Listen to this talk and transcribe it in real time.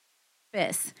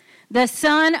purpose. The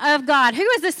Son of God. Who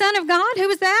is the Son of God? Who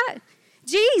was that?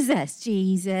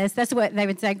 Jesus. That's what they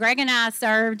would say. Greg and I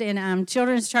served in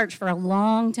children's church for a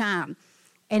long time.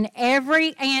 And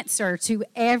every answer to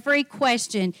every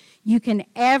question you can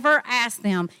ever ask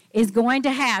them is going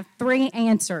to have three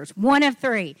answers. One of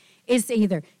three. It's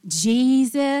either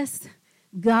Jesus,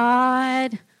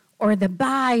 God, or the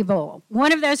Bible.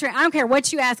 One of those three. I don't care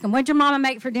what you ask them. What did your mama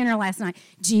make for dinner last night?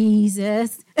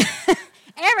 Jesus.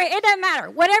 It doesn't matter.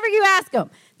 Whatever you ask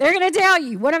them, they're going to tell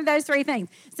you one of those three things.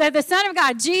 So the Son of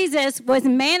God, Jesus, was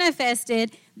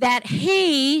manifested that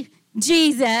he,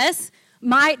 Jesus,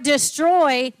 might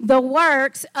destroy the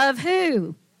works of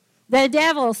who? The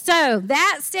devil. So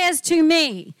that says to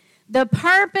me, the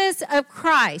purpose of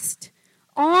Christ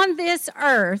on this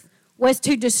earth was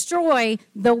to destroy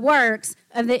the works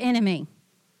of the enemy.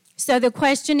 So the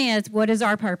question is, what is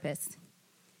our purpose?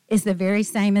 It's the very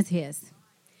same as his.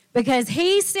 Because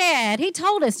he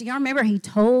told us, do y'all remember? He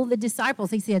told the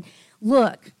disciples, he said,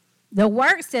 look, the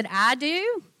works that I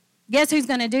do, guess who's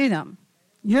going to do them?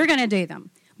 You're going to do them.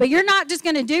 But you're not just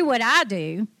going to do what I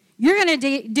do. You're going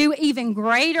to do even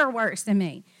greater works than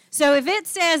me. So if it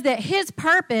says that his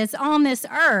purpose on this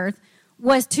earth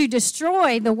was to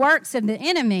destroy the works of the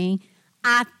enemy,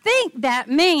 I think that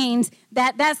means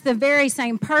that that's the very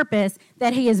same purpose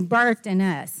that he has birthed in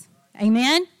us.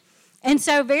 Amen? And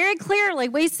so very clearly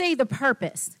we see the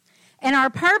purpose. And our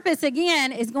purpose,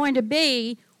 again, is going to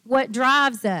be what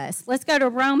drives us. Let's go to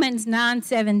Romans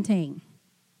 9:17.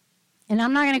 And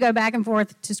I'm not going to go back and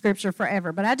forth to Scripture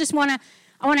forever, but I want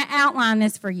to outline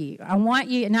this for you. I want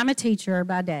you, and I'm a teacher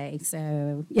by day,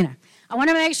 so, I want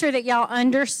to make sure that y'all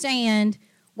understand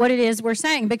what it is we're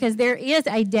saying, because there is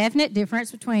a definite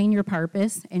difference between your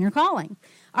purpose and your calling.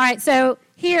 All right, so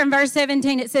here in verse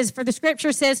 17 it says, for the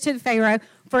Scripture says to the Pharaoh,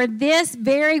 for this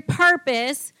very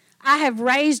purpose I have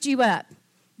raised you up,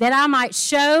 that I might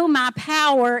show my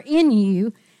power in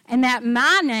you, and that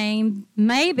my name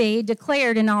may be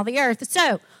declared in all the earth.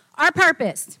 So, our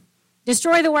purpose,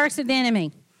 destroy the works of the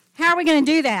enemy. How are we going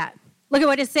to do that? Look at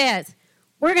what it says.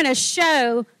 We're going to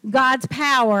show God's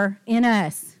power in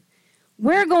us.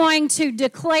 We're going to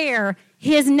declare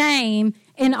his name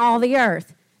in all the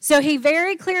earth. So he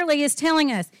very clearly is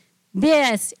telling us,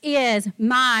 this is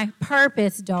my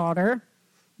purpose, daughter.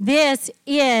 This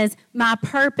is my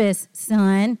purpose,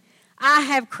 son. I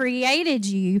have created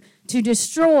you to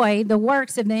destroy the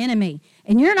works of the enemy.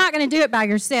 And you're not going to do it by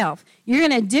yourself. You're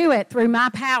going to do it through my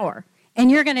power. And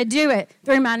you're going to do it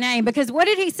through my name. Because what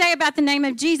did he say about the name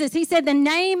of Jesus? He said the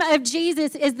name of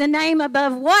Jesus is the name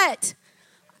above what?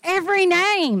 Every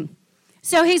name.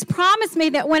 So he's promised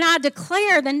me that when I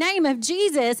declare the name of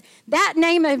Jesus, that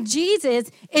name of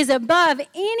Jesus is above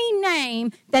any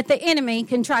name that the enemy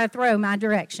can try to throw my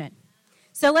direction.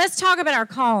 So let's talk about our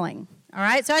calling. All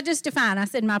right, so I just defined. I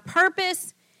said my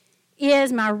purpose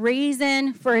is my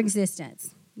reason for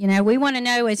existence. We want to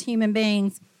know as human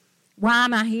beings, why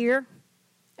am I here?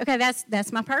 Okay,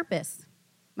 that's my purpose.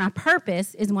 My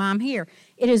purpose is why I'm here.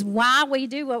 It is why we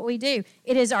do what we do.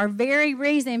 It is our very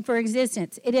reason for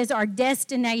existence. It is our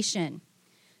destination.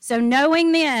 So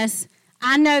knowing this,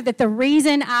 I know that the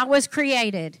reason I was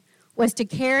created was to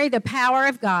carry the power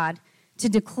of God, to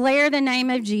declare the name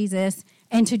of Jesus,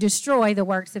 and to destroy the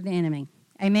works of the enemy.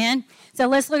 Amen? So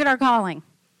let's look at our calling.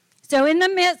 So in the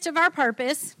midst of our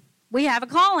purpose, we have a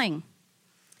calling.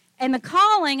 And the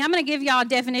calling, I'm going to give y'all a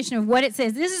definition of what it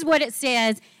says. This is what it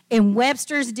says in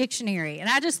Webster's Dictionary. And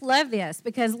I just love this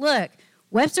because, look,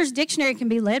 Webster's Dictionary can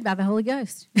be led by the Holy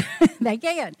Ghost. They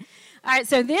can. All right,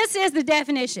 so this is the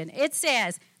definition. It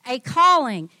says, a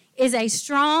calling is a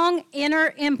strong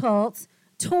inner impulse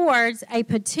towards a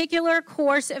particular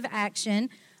course of action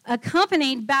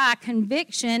accompanied by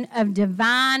conviction of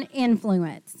divine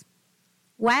influence.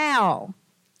 Wow.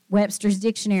 Webster's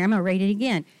Dictionary. I'm going to read it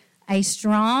again. A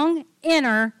strong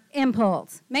inner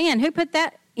impulse. Man, who put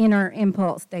that inner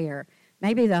impulse there?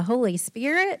 Maybe the Holy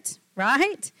Spirit,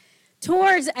 right?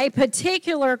 Towards a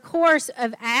particular course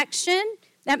of action.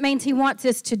 That means he wants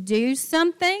us to do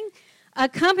something,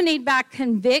 accompanied by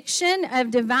conviction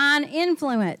of divine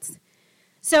influence.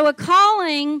 So a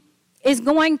calling is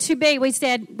going to be, we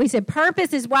said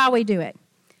purpose is why we do it.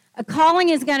 A calling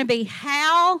is going to be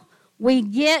how we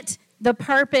get the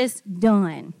purpose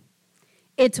done.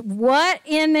 It's what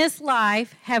in this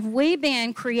life have we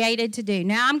been created to do.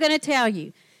 Now I'm going to tell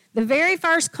you, the very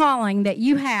first calling that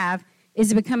you have is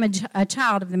to become a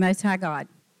child of the Most High God.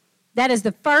 That is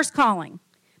the first calling.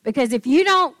 Because if you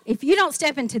don't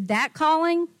step into that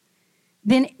calling,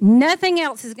 then nothing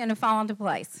else is going to fall into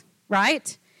place,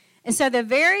 right? And so the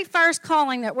very first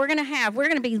calling that we're going to have, we're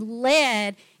going to be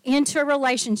led into a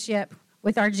relationship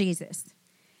with our Jesus.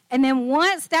 And then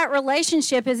once that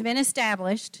relationship has been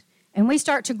established and we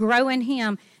start to grow in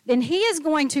him, then he is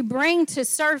going to bring to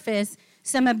surface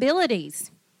some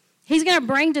abilities. He's going to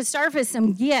bring to surface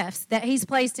some gifts that he's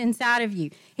placed inside of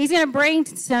you. He's going to bring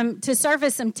to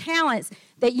surface some talents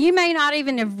that you may not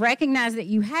even have recognized that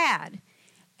you had.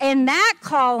 And that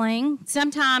calling,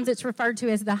 sometimes it's referred to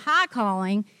as the high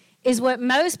calling, is what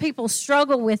most people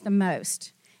struggle with the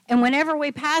most. And whenever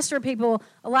we pastor people,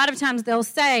 a lot of times they'll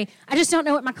say, I just don't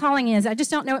know what my calling is. I just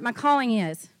don't know what my calling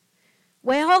is.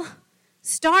 Well,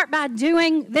 start by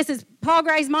doing, this is Paul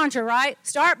Gray's mantra, right?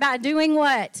 Start by doing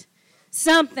what?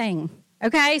 Something,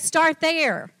 okay? Start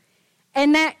there.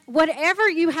 And that whatever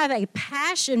you have a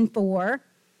passion for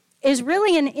is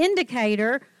really an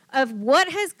indicator of what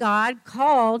has God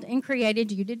called and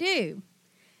created you to do.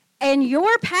 And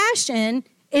your passion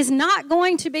is not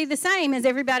going to be the same as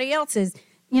everybody else's.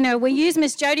 You know, we use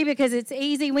Miss Jody because it's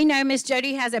easy. We know Miss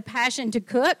Jody has a passion to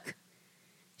cook.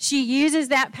 She uses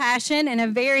that passion in a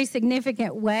very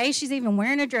significant way. She's even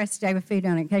wearing a dress today with food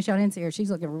on it. In case y'all didn't see her,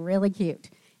 she's looking really cute.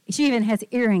 She even has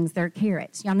earrings. They're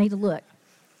carrots. Y'all need to look.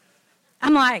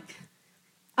 I'm like,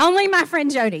 only my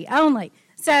friend Jody, only.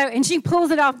 So, and she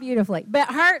pulls it off beautifully. But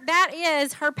that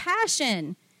is her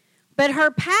passion. But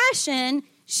her passion,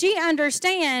 she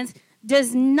understands,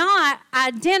 does not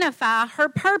identify her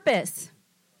purpose.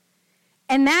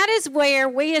 And that is where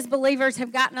we as believers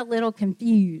have gotten a little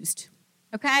confused,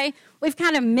 okay? We've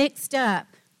kind of mixed up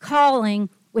calling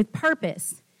with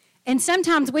purpose. And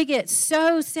sometimes we get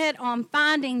so set on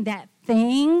finding that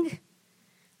thing,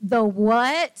 the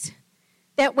what,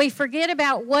 that we forget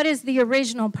about what is the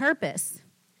original purpose.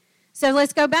 So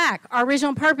let's go back. Our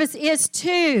original purpose is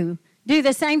to do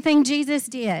the same thing Jesus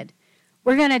did.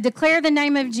 We're going to declare the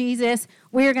name of Jesus.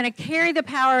 We are going to carry the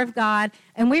power of God,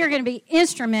 and we are going to be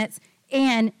instruments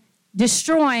in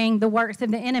destroying the works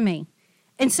of the enemy.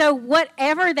 And so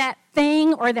whatever that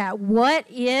thing or that what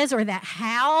is or that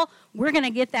how we're going to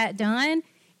get that done,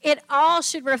 it all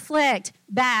should reflect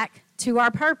back to our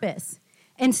purpose.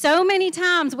 And so many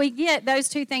times we get those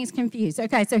two things confused.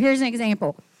 Okay, so here's an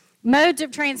example. Modes of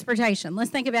transportation.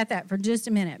 Let's think about that for just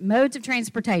a minute. Modes of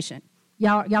transportation.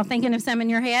 Y'all thinking of some in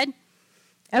your head?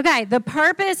 Okay, the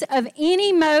purpose of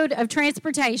any mode of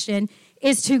transportation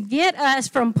is to get us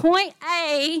from point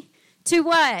A to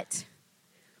what?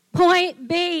 Point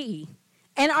B.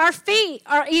 And our feet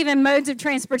are even modes of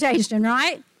transportation,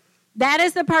 right? That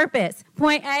is the purpose.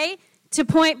 Point A to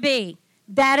point B.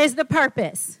 That is the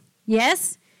purpose.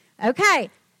 Yes? Okay.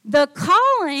 The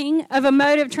calling of a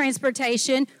mode of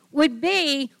transportation would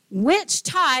be, which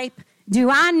type do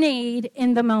I need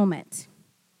in the moment?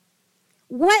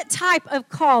 What type of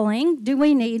calling do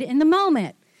we need in the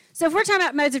moment? So if we're talking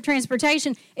about modes of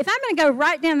transportation, if I'm going to go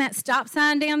right down that stop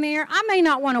sign down there, I may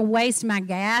not want to waste my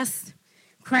gas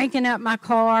cranking up my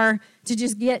car to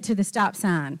just get to the stop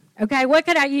sign. Okay, what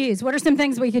could I use? What are some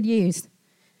things we could use?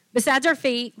 Besides our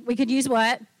feet, we could use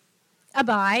what? A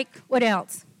bike. What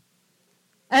else?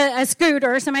 A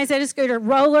scooter. Somebody said a scooter.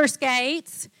 Roller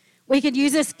skates. We could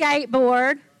use a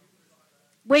skateboard.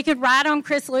 We could ride on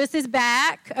Chris Lewis's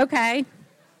back. Okay.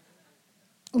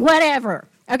 Whatever.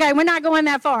 Okay, we're not going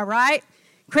that far, right?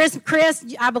 Chris,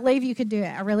 I believe you could do it.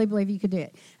 I really believe you could do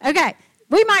it. Okay,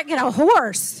 we might get a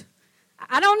horse.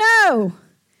 I don't know.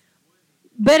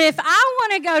 But if I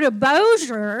want to go to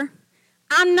Bossier,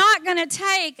 I'm not going to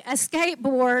take a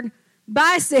skateboard,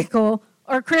 bicycle,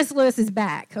 or Chris Lewis's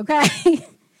back, okay?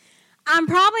 I'm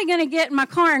probably going to get in my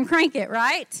car and crank it,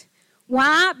 right?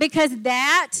 Why? Because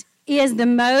that is the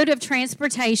mode of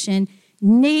transportation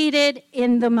needed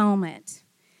in the moment.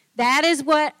 That is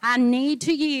what I need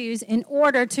to use in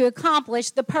order to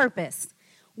accomplish the purpose.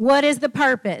 What is the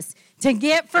purpose? To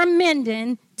get from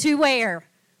Minden to where?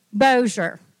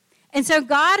 Bossier. And so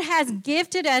God has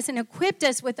gifted us and equipped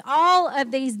us with all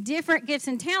of these different gifts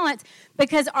and talents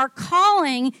because our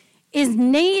calling is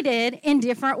needed in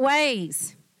different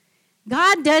ways.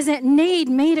 God doesn't need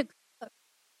me to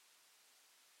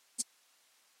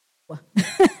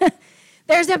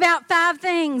There's about 5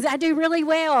 things I do really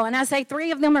well, and I say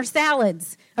 3 of them are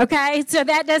salads, okay? So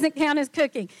that doesn't count as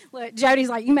cooking. Look, Jody's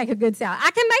like, you make a good salad.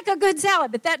 I can make a good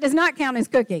salad, but that does not count as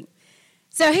cooking.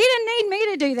 So he didn't need me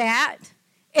to do that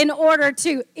in order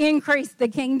to increase the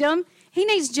kingdom. He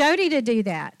needs Jody to do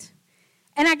that.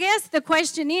 And I guess the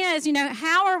question is,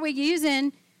 how are we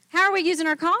using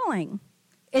our calling?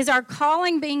 Is our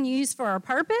calling being used for our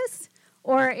purpose,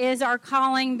 or is our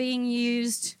calling being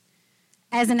used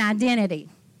as an identity?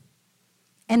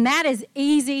 And that is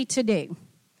easy to do.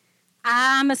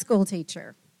 I'm a school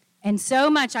teacher, and so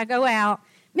much I go out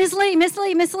Miss Lee, Miss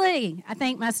Lee, Miss Lee. I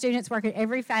think my students work at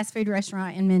every fast food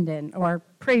restaurant in Minden, or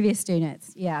previous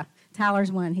students. Yeah,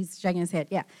 Tyler's one. He's shaking his head.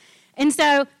 Yeah. And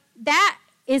so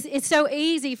it's so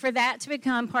easy for that to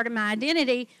become part of my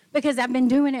identity because I've been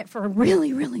doing it for a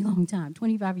really, really long time,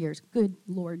 25 years. Good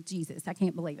Lord Jesus, I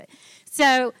can't believe it.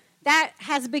 So that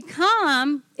has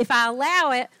become, if I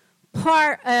allow it,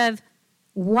 part of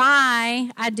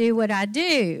why I do what I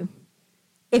do,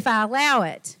 if I allow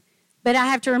it. But I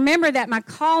have to remember that my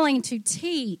calling to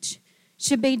teach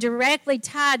should be directly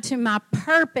tied to my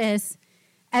purpose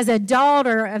as a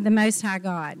daughter of the Most High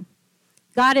God.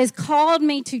 God has called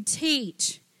me to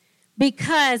teach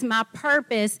because my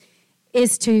purpose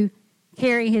is to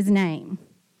carry His name.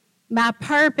 My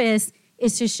purpose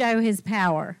is to show His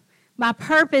power. My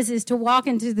purpose is to walk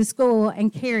into the school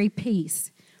and carry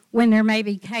peace when there may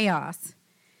be chaos.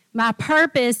 My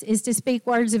purpose is to speak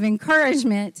words of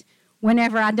encouragement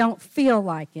whenever I don't feel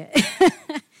like it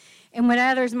and when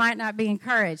others might not be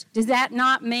encouraged. Does that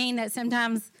not mean that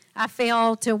sometimes I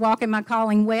fail to walk in my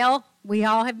calling well? We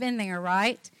all have been there,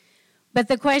 right? But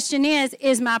the question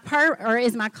is my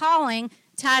calling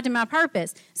tied to my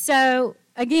purpose? So,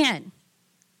 again,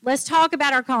 let's talk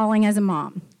about our calling as a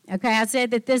mom. Okay, I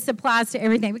said that this applies to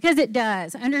everything because it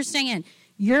does. Understand,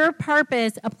 your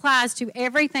purpose applies to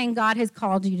everything God has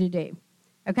called you to do.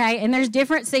 Okay, and there's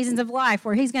different seasons of life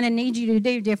where He's going to need you to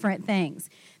do different things.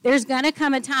 There's going to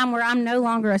come a time where I'm no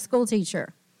longer a school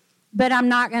teacher, but I'm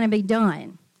not going to be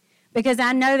done because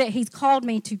I know that He's called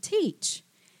me to teach.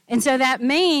 And so that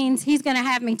means He's going to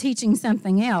have me teaching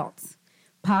something else,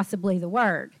 possibly the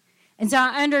Word. And so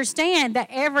I understand that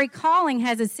every calling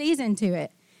has a season to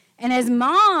it. And as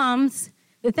moms,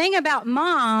 the thing about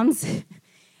moms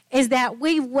is that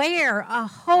we wear a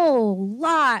whole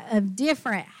lot of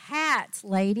different hats,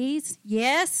 ladies.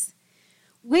 Yes?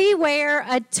 We wear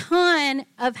a ton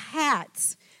of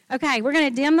hats. Okay, we're going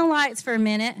to dim the lights for a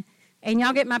minute, and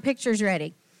y'all get my pictures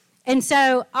ready. And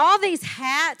so all these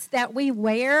hats that we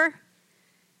wear,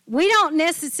 we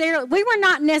were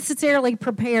not necessarily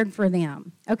prepared for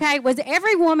them. Okay? Was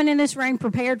every woman in this room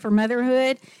prepared for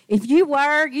motherhood? If you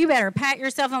were, you better pat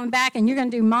yourself on the back and you're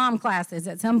going to do mom classes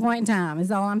at some point in time,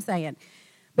 is all I'm saying.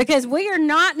 Because we are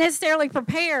not necessarily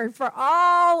prepared for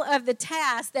all of the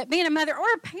tasks that being a mother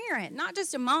or a parent, not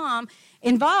just a mom,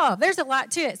 involve. There's a lot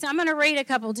to it. So I'm going to read a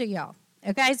couple to y'all.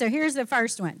 Okay? So here's the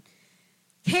first one.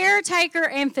 Caretaker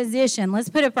and physician. Let's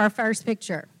put up our first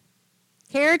picture.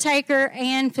 Caretaker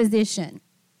and physician.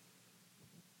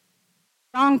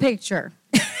 Wrong picture.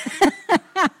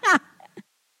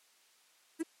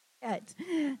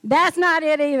 That's not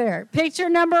it either. Picture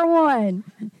number 1.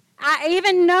 I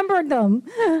even numbered them.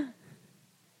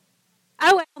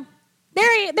 Oh, well.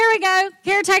 There we go.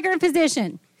 Caretaker and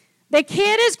physician. The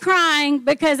kid is crying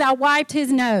because I wiped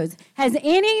his nose. Has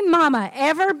any mama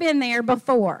ever been there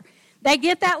before? They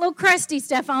get that little crusty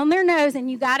stuff on their nose,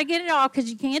 and you got to get it off because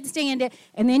you can't stand it.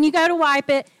 And then you go to wipe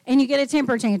it, and you get a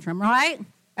temper tantrum, right?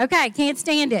 Okay, can't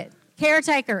stand it.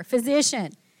 Caretaker,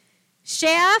 physician,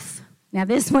 chef. Now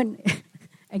this one,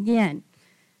 again,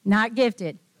 not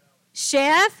gifted.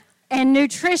 Chef and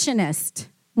nutritionist.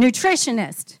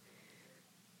 Nutritionist.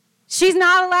 She's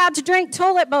not allowed to drink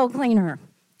toilet bowl cleaner,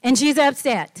 and she's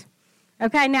upset.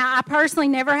 Okay, now I personally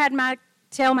never had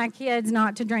tell my kids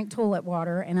not to drink toilet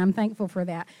water, and I'm thankful for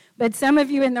that. But some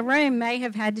of you in the room may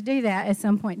have had to do that at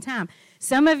some point in time.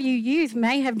 Some of you youth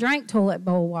may have drank toilet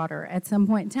bowl water at some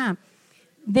point in time.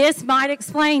 This might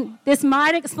explain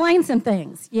some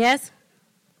things, yes?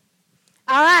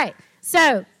 All right,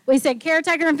 so we said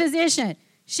caretaker and physician,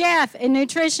 chef and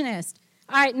nutritionist.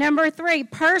 All right, number 3,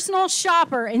 personal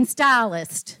shopper and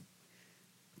stylist.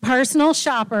 Personal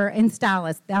shopper and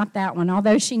stylist. Not that one,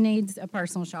 although she needs a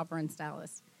personal shopper and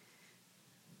stylist.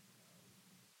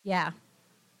 Yeah.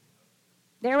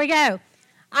 There we go.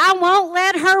 I won't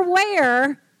let her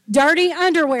wear dirty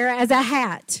underwear as a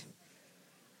hat.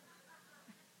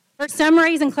 For some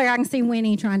reason, Claire, I can see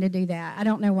Winnie trying to do that. I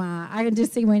don't know why. I can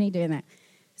just see Winnie doing that.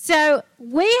 So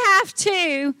we have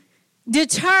to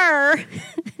deter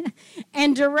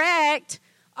and direct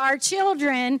our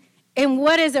children in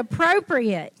what is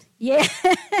appropriate.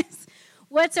 Yes.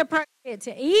 What's appropriate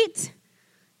to eat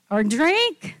or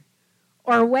drink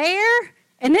or wear.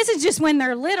 And this is just when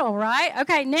they're little, right?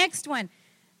 Okay, next one.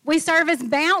 We serve as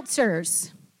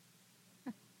bouncers.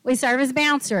 We serve as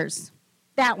bouncers.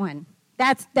 That one.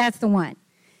 That's the one.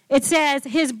 It says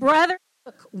his brother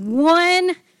took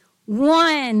one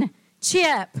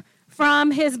chip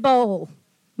from his bowl.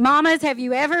 Mamas, have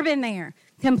you ever been there?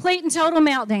 Complete and total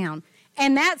meltdown.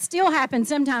 And that still happens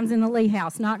sometimes in the Lee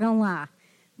house, not going to lie.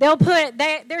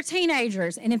 They're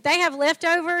teenagers, and if they have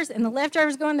leftovers and the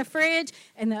leftovers go in the fridge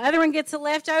and the other one gets a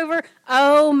leftover,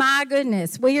 oh my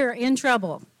goodness, we are in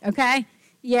trouble, okay?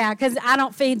 Yeah, because I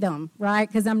don't feed them, right?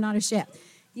 Because I'm not a chef.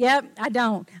 Yep, I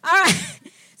don't. All right,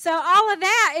 so all of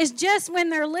that is just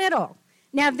when they're little.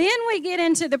 Now then we get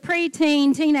into the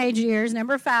preteen, teenage years,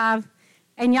 number 5,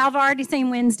 and y'all have already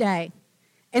seen Wednesday.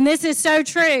 And this is so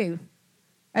true,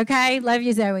 okay? Love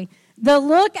you, Zoe. The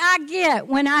look I get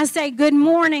when I say good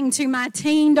morning to my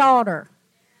teen daughter,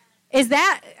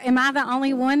 am I the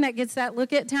only one that gets that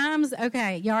look at times?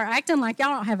 Okay, y'all are acting like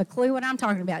y'all don't have a clue what I'm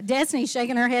talking about. Destiny's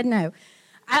shaking her head no.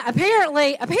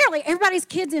 Apparently, everybody's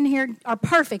kids in here are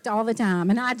perfect all the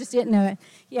time, and I just didn't know it.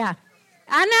 Yeah,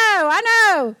 I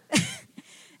know.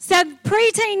 So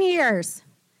preteen years,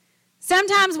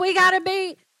 sometimes we got to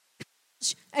be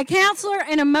a counselor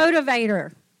and a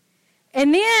motivator.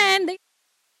 And then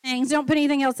things, don't put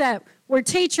anything else up. We're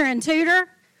teacher and tutor.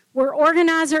 We're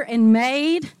organizer and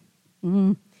maid.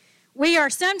 We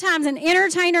are sometimes an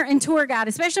entertainer and tour guide,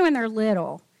 especially when they're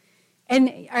little.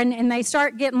 And they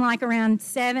start getting like around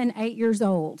 7, 8 years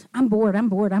old. I'm bored.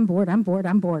 What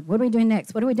are we doing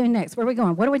next? Where are we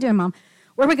going? What are we doing, Mom?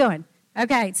 Where are we going?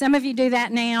 Okay, some of you do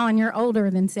that now, and you're older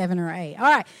than 7 or 8. All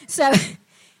right, so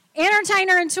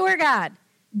entertainer and tour guide,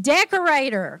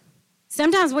 decorator.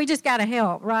 Sometimes we just got to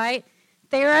help, right?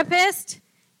 Therapist.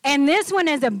 And this one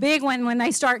is a big one when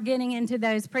they start getting into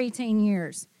those preteen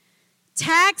years.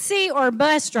 Taxi or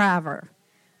bus driver.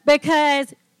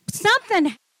 Because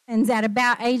something happens at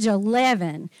about age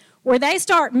 11 where they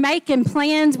start making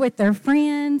plans with their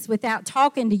friends without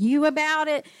talking to you about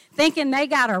it, thinking they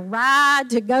got a ride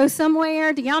to go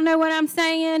somewhere. Do y'all know what I'm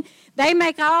saying? They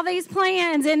make all these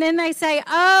plans, and then they say,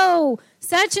 oh,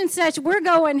 such and such, we're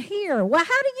going here. Well,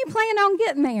 how do you plan on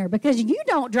getting there? Because you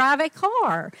don't drive a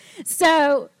car.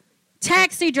 So,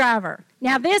 taxi driver.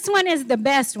 Now, this one is the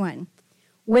best one.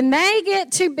 When they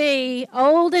get to be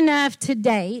old enough to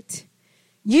date,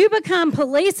 you become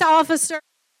police officer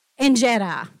and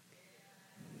Jedi.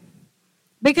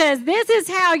 Because this is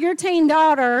how your teen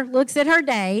daughter looks at her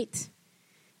date,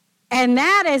 and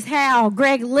that is how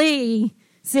Greg Lee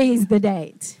sees the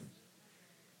date.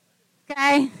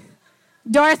 Okay?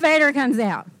 Darth Vader comes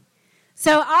out.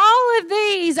 So all of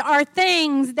these are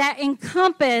things that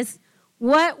encompass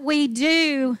what we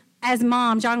do as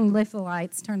moms. Y'all can lift the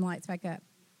lights, turn the lights back up.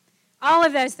 All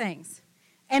of those things.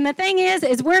 And the thing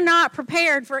is we're not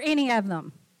prepared for any of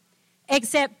them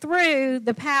except through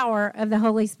the power of the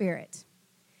Holy Spirit.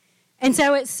 And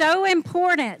so it's so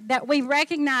important that we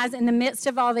recognize in the midst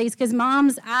of all these, because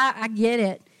moms, I get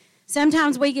it.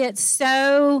 Sometimes we get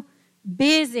so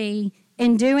busy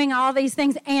in doing all these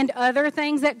things and other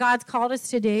things that God's called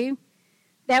us to do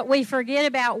that we forget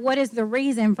about what is the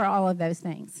reason for all of those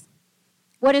things.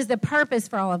 What is the purpose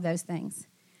for all of those things?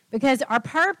 Because our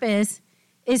purpose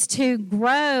is to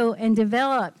grow and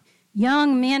develop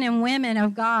young men and women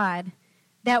of God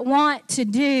that want to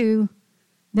do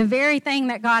the very thing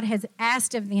that God has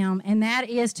asked of them, and that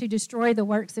is to destroy the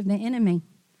works of the enemy.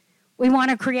 We want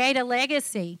to create a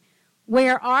legacy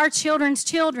where our children's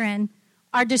children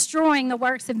are destroying the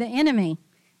works of the enemy.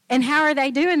 And how are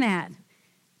they doing that?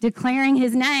 Declaring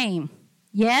his name.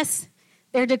 Yes,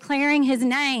 they're declaring his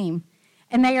name,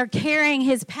 and they are carrying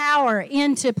his power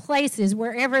into places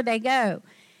wherever they go.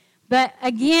 But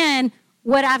again,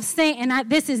 what I've seen, and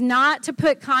this is not to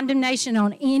put condemnation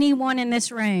on anyone in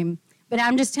this room, but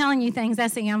I'm just telling you things I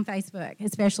see on Facebook,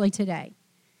 especially today.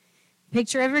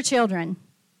 Picture of your children,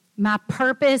 my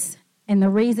purpose and the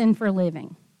reason for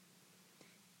living.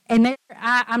 And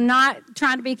I'm not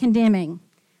trying to be condemning.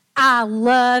 I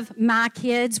love my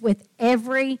kids with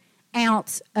every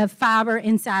ounce of fiber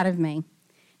inside of me.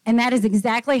 And that is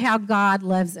exactly how God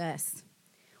loves us.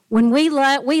 When we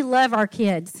love our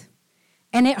kids.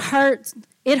 And it hurts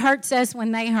us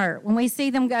when they hurt, when we see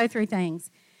them go through things.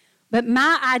 But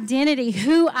my identity,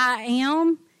 who I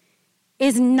am,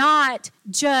 is not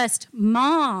just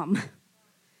mom.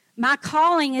 My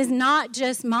calling is not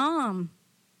just mom.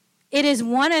 It is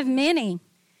one of many.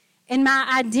 And my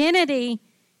identity,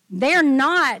 they're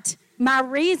not my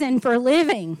reason for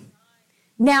living.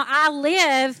 Now, I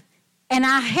live and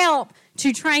I help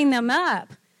to train them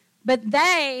up. But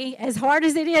they, as hard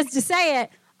as it is to say it,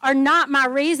 are not my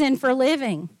reason for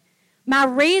living. My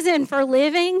reason for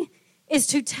living is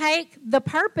to take the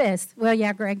purpose. Well,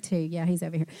 yeah, Greg too. Yeah, he's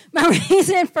over here. My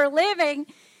reason for living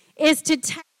is to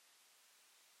take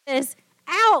this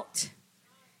out.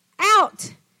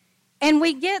 And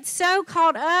we get so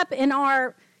caught up in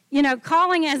our,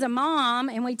 calling as a mom,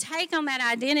 and we take on that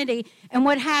identity, and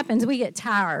what happens? We get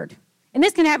tired. And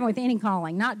this can happen with any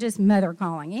calling, not just mother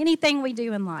calling. Anything we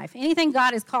do in life, anything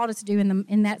God has called us to do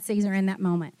in that season or in that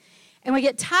moment. And we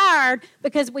get tired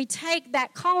because we take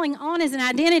that calling on as an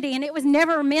identity, and it was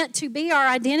never meant to be our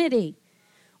identity.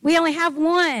 We only have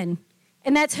one,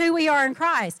 and that's who we are in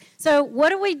Christ. So what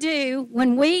do we do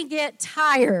when we get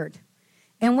tired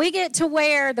and we get to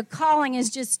where the calling is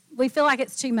just, we feel like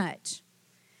it's too much?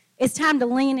 It's time to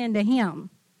lean into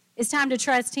Him. It's time to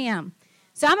trust Him.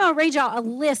 So I'm going to read y'all a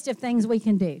list of things we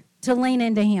can do to lean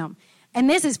into Him. And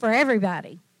this is for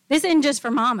everybody. This isn't just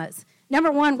for mamas.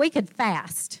 Number one, we could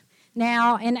fast.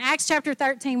 Now, in Acts chapter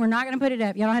 13, we're not going to put it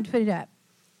up. You don't have to put it up.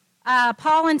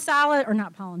 Paul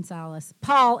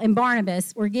and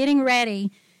Barnabas were getting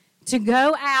ready to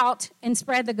go out and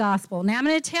spread the gospel. Now, I'm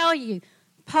going to tell you,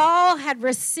 Paul had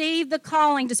received the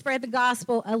calling to spread the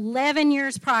gospel 11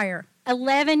 years prior.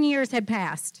 11 years had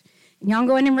passed. And y'all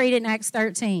go in and read it in Acts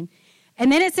 13.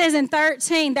 And then it says in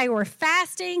 13, they were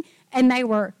fasting and they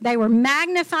were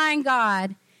magnifying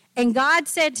God. And God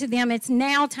said to them, it's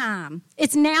now time.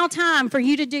 It's now time for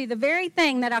you to do the very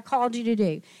thing that I called you to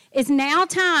do. It's now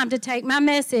time to take my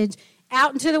message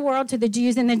out into the world to the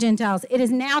Jews and the Gentiles. It is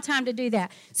now time to do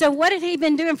that. So what had he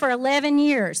been doing for 11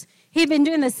 years? He'd been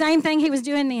doing the same thing he was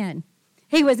doing then.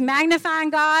 He was magnifying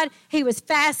God. He was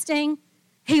fasting.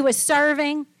 He was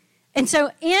serving. And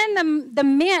so in the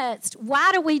midst,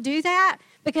 why do we do that?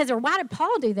 Why did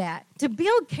Paul do that? To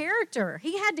build character.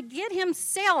 He had to get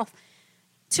himself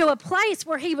to a place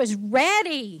where he was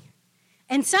ready.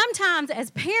 And sometimes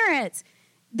as parents,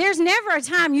 there's never a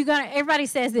time everybody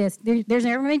says this, there's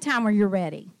never been a time where you're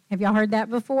ready. Have y'all heard that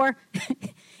before?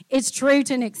 It's true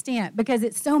to an extent because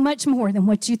it's so much more than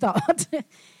what you thought.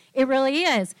 It really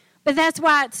is. But that's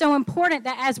why it's so important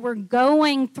that as we're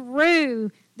going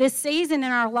through this season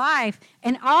in our life,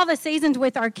 and all the seasons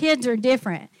with our kids are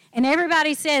different. And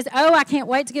everybody says, oh, I can't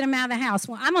wait to get them out of the house.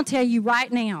 Well, I'm going to tell you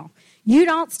right now, you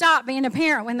don't stop being a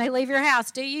parent when they leave your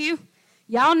house, do you?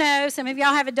 Y'all know, some of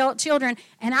y'all have adult children.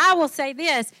 And I will say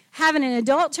this, having an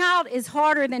adult child is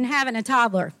harder than having a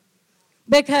toddler.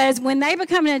 Because when they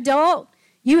become an adult,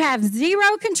 you have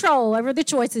zero control over the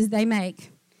choices they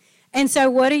make. And so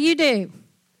what do?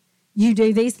 You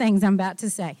do these things I'm about to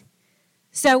say.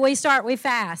 So we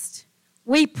fast.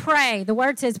 We pray. The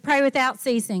word says pray without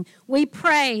ceasing. We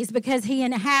praise because He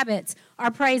inhabits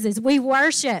our praises. We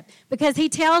worship because He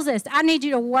tells us, I need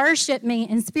you to worship me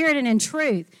in spirit and in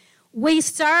truth. We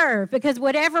serve because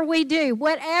whatever we do,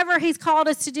 whatever He's called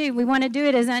us to do, we want to do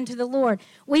it as unto the Lord.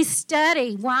 We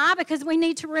study. Why? Because we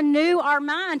need to renew our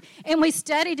mind, and we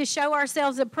study to show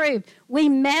ourselves approved. We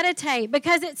meditate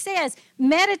because it says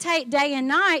meditate day and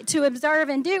night to observe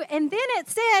and do. And then it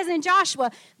says in Joshua,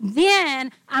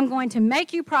 then I'm going to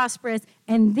make you prosperous,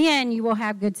 and then you will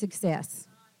have good success.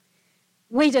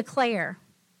 We declare.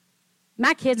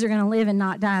 My kids are going to live and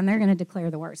not die, and they're going to declare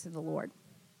the works of the Lord.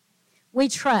 We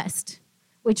trust.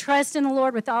 We trust in the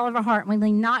Lord with all of our heart. And we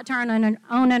lean not to our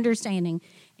own understanding.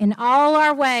 In all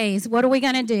our ways, what are we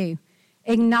going to do?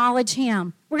 Acknowledge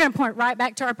Him. We're going to point right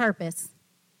back to our purpose.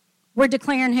 We're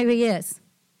declaring who He is.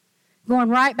 Going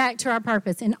right back to our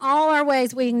purpose. In all our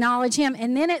ways, we acknowledge Him.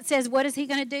 And then it says, what is He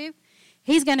going to do?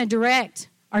 He's going to direct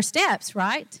our steps,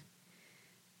 right?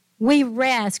 We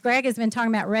rest. Greg has been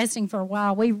talking about resting for a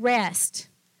while. We rest.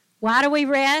 Why do we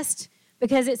rest?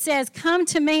 Because it says, come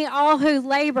to me, all who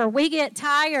labor. We get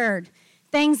tired.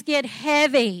 Things get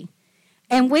heavy.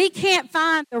 And we can't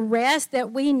find the rest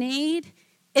that we need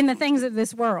in the things of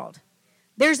this world.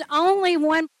 There's only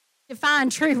one place to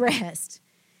find true rest,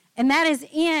 and that is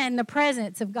in the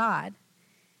presence of God.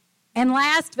 And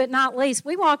last but not least,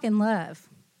 we walk in love.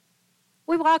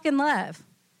 We walk in love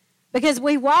because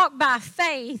we walk by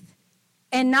faith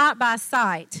and not by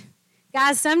sight.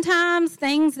 Guys, sometimes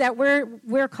things that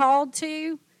we're called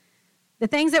to, the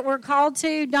things that we're called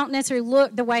to don't necessarily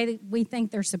look the way that we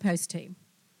think they're supposed to.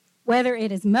 Whether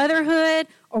it is motherhood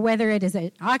or whether it is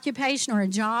an occupation or a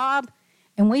job,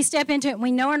 and we step into it and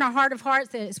we know in our heart of hearts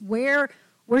that it's where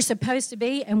we're supposed to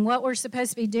be and what we're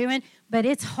supposed to be doing, but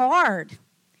it's hard.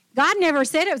 God never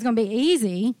said it was going to be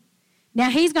easy. Now,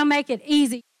 He's going to make it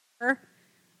easier.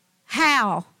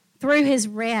 How? Through His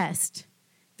rest.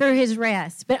 Through His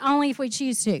rest, but only if we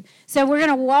choose to. So we're going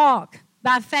to walk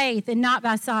by faith and not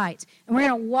by sight. And we're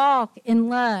going to walk in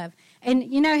love. And,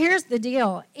 here's the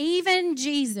deal. Even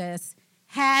Jesus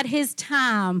had His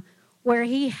time where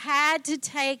He had to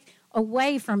take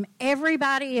away from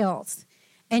everybody else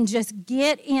and just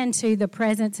get into the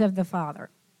presence of the Father.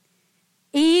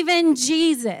 Even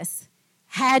Jesus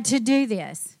had to do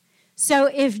this. So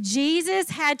if Jesus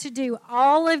had to do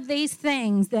all of these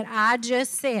things that I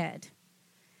just said,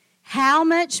 how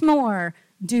much more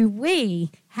do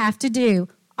we have to do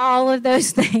all of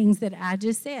those things that I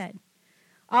just said.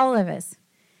 All of us.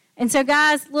 And so,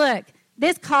 guys, look,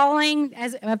 this calling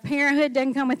as a parenthood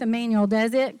doesn't come with a manual,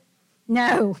 does it?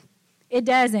 No, it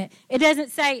doesn't. It doesn't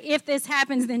say, if this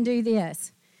happens, then do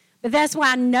this. But that's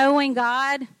why knowing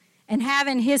God and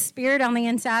having His Spirit on the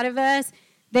inside of us,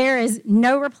 there is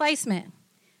no replacement.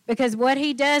 Because what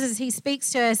He does is He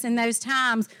speaks to us in those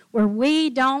times where we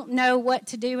don't know what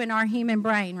to do in our human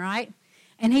brain, right?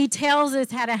 And He tells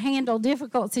us how to handle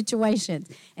difficult situations.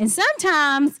 And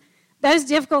sometimes those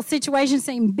difficult situations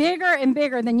seem bigger and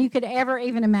bigger than you could ever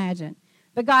even imagine.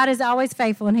 But God is always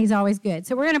faithful and He's always good.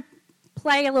 So we're going to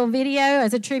play a little video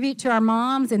as a tribute to our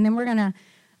moms, and then we're going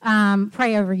to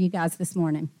pray over you guys this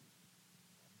morning.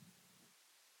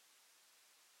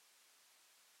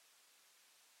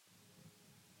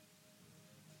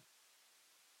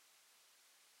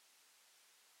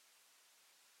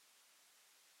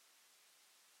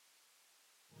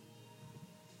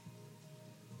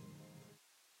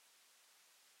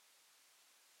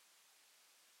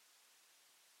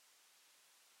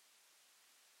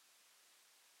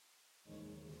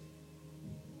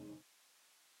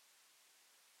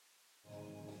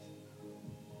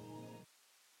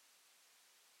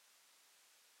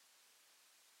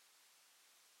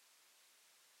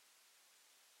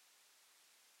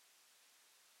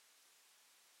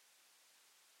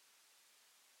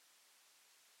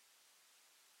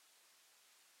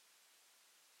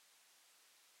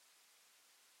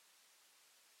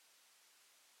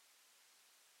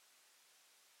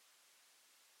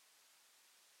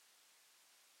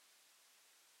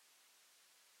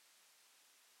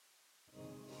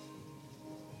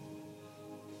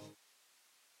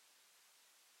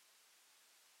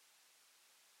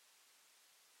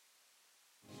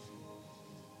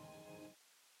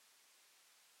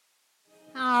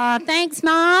 Thanks,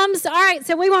 moms. All right,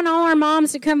 so we want all our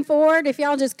moms to come forward. If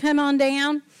y'all just come on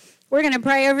down, we're going to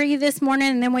pray over you this morning,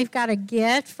 and then we've got a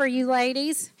gift for you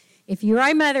ladies. If you're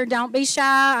a mother, don't be shy.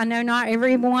 I know not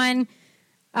everyone,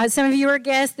 some of you are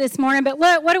guests this morning, but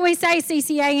look, what do we say,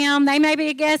 CCAM? They may be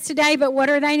a guest today, but what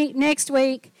are they next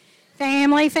week?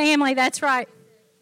 Family, that's right.